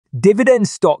Dividend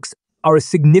stocks are a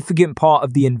significant part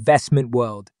of the investment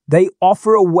world. They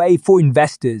offer a way for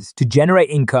investors to generate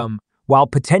income while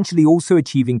potentially also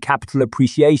achieving capital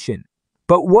appreciation.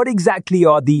 But what exactly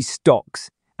are these stocks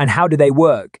and how do they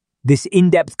work? This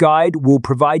in-depth guide will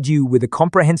provide you with a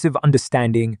comprehensive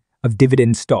understanding of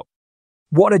dividend stock.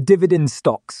 What are dividend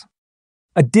stocks?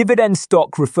 A dividend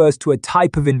stock refers to a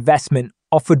type of investment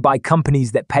offered by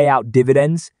companies that pay out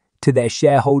dividends to their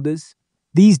shareholders.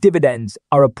 These dividends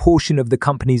are a portion of the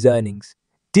company's earnings,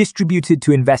 distributed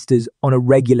to investors on a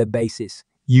regular basis,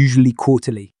 usually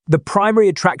quarterly. The primary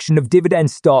attraction of dividend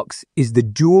stocks is the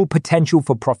dual potential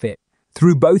for profit.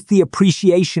 Through both the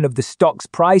appreciation of the stock's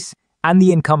price and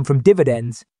the income from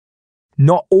dividends,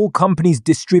 not all companies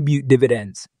distribute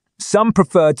dividends. Some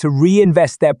prefer to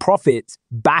reinvest their profits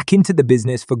back into the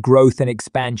business for growth and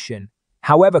expansion.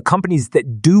 However, companies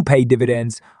that do pay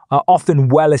dividends are often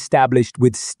well established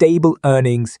with stable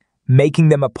earnings, making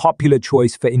them a popular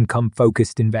choice for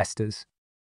income-focused investors.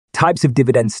 Types of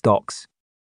dividend stocks.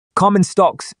 Common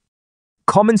stocks.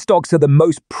 Common stocks are the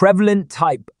most prevalent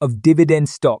type of dividend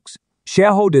stocks.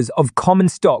 Shareholders of common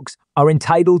stocks are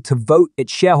entitled to vote at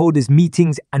shareholders'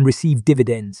 meetings and receive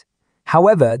dividends.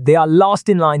 However, they are last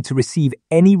in line to receive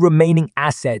any remaining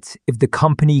assets if the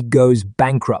company goes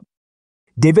bankrupt.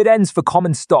 Dividends for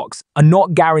common stocks are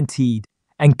not guaranteed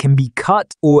and can be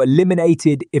cut or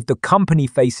eliminated if the company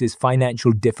faces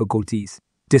financial difficulties.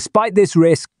 Despite this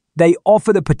risk, they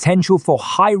offer the potential for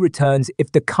high returns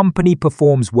if the company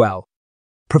performs well.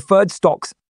 Preferred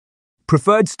stocks.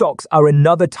 Preferred stocks are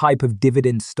another type of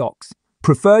dividend stocks.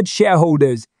 Preferred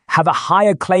shareholders have a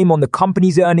higher claim on the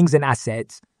company's earnings and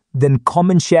assets than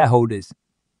common shareholders.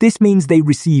 This means they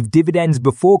receive dividends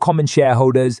before common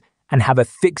shareholders and have a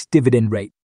fixed dividend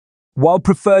rate. While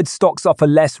preferred stocks offer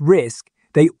less risk,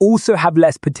 they also have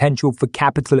less potential for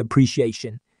capital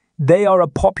appreciation. They are a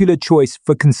popular choice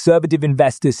for conservative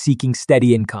investors seeking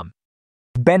steady income.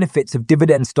 Benefits of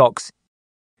dividend stocks.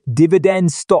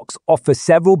 Dividend stocks offer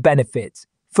several benefits.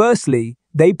 Firstly,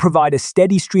 they provide a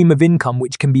steady stream of income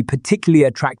which can be particularly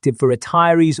attractive for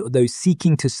retirees or those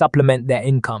seeking to supplement their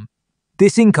income.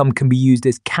 This income can be used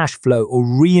as cash flow or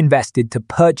reinvested to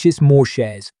purchase more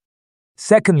shares.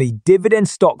 Secondly, dividend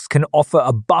stocks can offer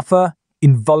a buffer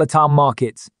in volatile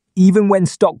markets. Even when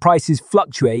stock prices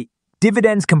fluctuate,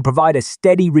 dividends can provide a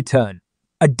steady return.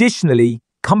 Additionally,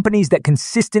 companies that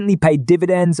consistently pay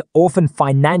dividends are often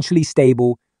financially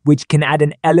stable, which can add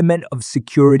an element of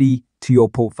security to your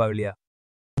portfolio.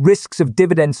 Risks of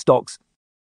dividend stocks.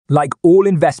 Like all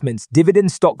investments,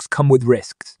 dividend stocks come with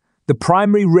risks. The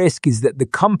primary risk is that the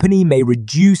company may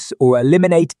reduce or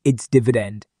eliminate its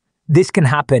dividend. This can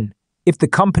happen if the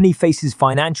company faces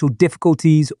financial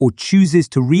difficulties or chooses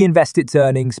to reinvest its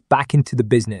earnings back into the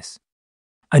business.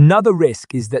 Another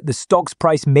risk is that the stock's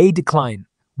price may decline.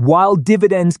 While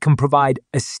dividends can provide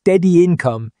a steady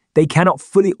income, they cannot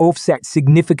fully offset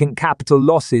significant capital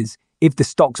losses if the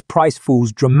stock's price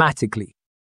falls dramatically.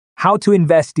 How to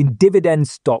invest in dividend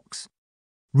stocks.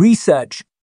 Research.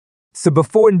 So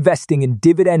before investing in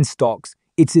dividend stocks,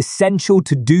 it's essential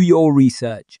to do your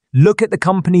research. Look at the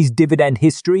company's dividend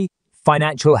history,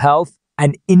 financial health,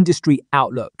 and industry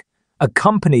outlook. A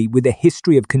company with a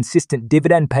history of consistent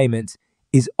dividend payments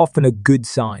is often a good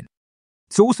sign.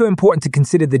 It's also important to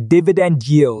consider the dividend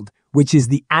yield, which is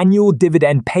the annual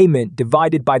dividend payment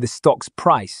divided by the stock's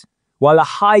price. While a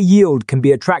high yield can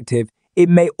be attractive, it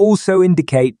may also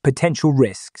indicate potential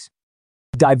risks.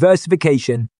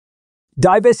 Diversification.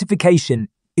 Diversification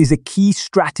is a key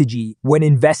strategy when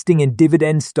investing in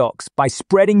dividend stocks. By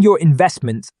spreading your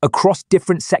investments across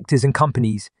different sectors and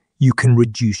companies, you can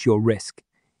reduce your risk.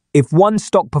 If one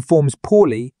stock performs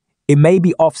poorly, it may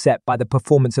be offset by the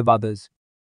performance of others.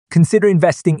 Consider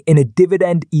investing in a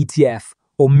dividend ETF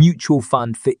or mutual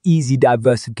fund for easy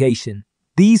diversification.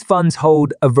 These funds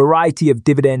hold a variety of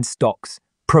dividend stocks,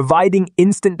 providing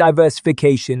instant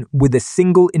diversification with a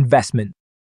single investment.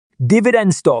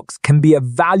 Dividend stocks can be a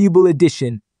valuable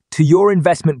addition to your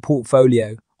investment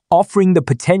portfolio, offering the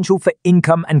potential for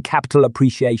income and capital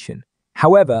appreciation.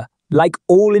 However, like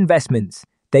all investments,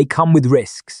 they come with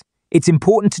risks. It's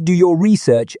important to do your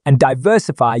research and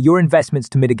diversify your investments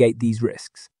to mitigate these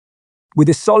risks. With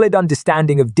a solid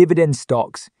understanding of dividend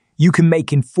stocks, you can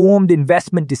make informed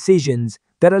investment decisions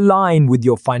that align with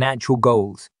your financial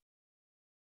goals.